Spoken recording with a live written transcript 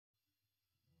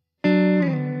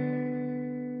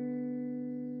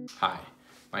Hi,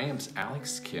 my name's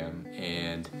Alex Kim,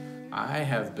 and I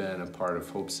have been a part of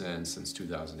Hope's Inn since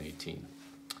 2018.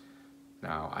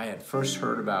 Now, I had first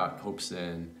heard about Hope's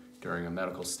Inn during a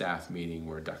medical staff meeting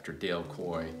where Dr. Dale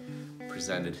Coy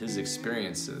presented his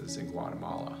experiences in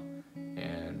Guatemala.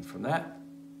 And from that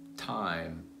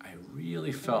time, I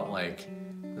really felt like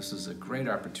this was a great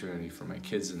opportunity for my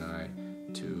kids and I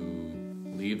to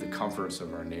leave the comforts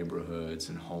of our neighborhoods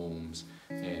and homes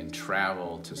and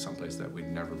travel to someplace that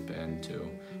we'd never been to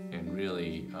and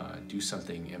really do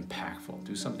something impactful,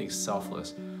 do something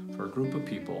selfless for a group of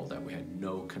people that we had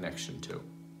no connection to.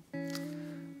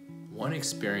 One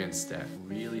experience that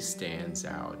really stands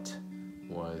out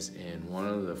was in one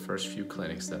of the first few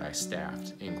clinics that I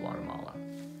staffed in Guatemala.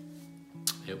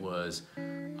 It was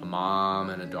a mom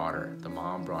and a daughter. The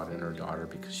mom brought in her daughter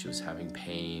because she was having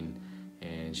pain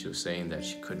and she was saying that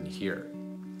she couldn't hear.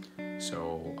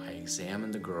 So I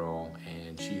examined the girl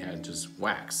and she had just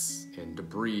wax and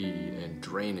debris and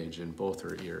drainage in both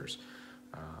her ears.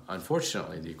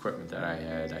 Unfortunately, the equipment that I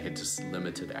had just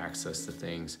limited access to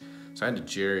things. So I had to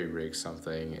jerry-rig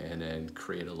something and then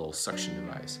create a little suction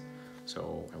device.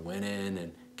 So I went in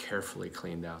and carefully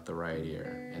cleaned out the right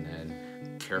ear and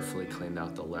then carefully cleaned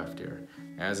out the left ear.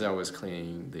 As I was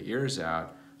cleaning the ears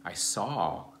out, I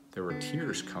saw there were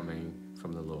tears coming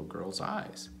from the little girl's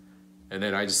eyes. And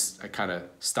then I kind of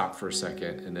stopped for a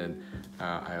second, and then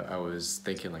I was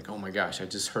thinking like, oh my gosh, I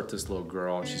just hurt this little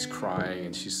girl and she's crying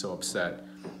and she's so upset.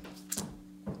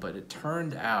 But it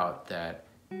turned out that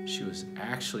she was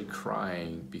actually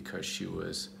crying because she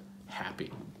was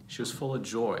happy. She was full of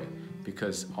joy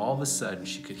because all of a sudden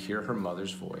she could hear her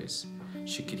mother's voice.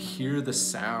 She could hear the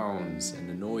sounds and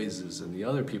the noises and the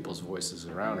other people's voices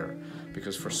around her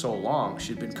because for so long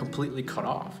she'd been completely cut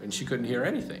off and she couldn't hear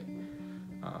anything.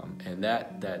 And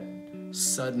that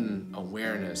sudden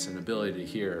awareness and ability to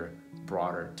hear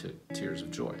brought her to tears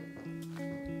of joy.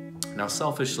 Now,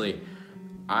 selfishly,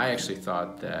 I actually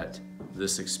thought that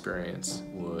this experience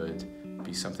would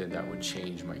be something that would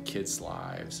change my kids'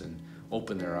 lives and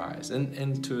open their eyes.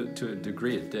 And to a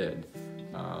degree it did.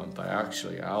 But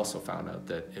I also found out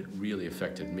that it really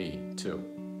affected me too.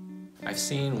 I've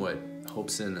seen what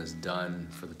Hope's Inn has done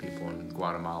for the people in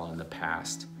Guatemala in the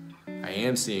past. I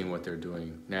am seeing what they're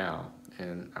doing now.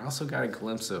 And I also got a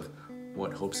glimpse of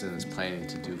what Hope's Inn is planning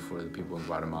to do for the people in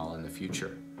Guatemala in the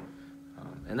future.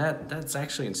 And that's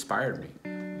actually inspired me.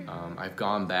 I've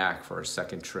gone back for a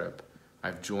second trip.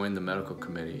 I've joined the medical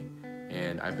committee,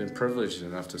 and I've been privileged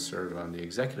enough to serve on the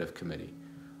executive committee,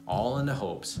 all in the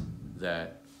hopes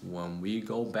that when we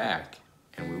go back,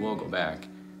 and we will go back,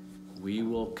 we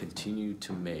will continue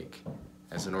to make,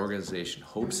 as an organization,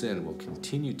 Hope's Inn will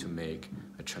continue to make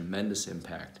a tremendous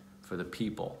impact for the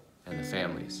people and the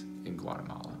families in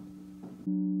Guatemala.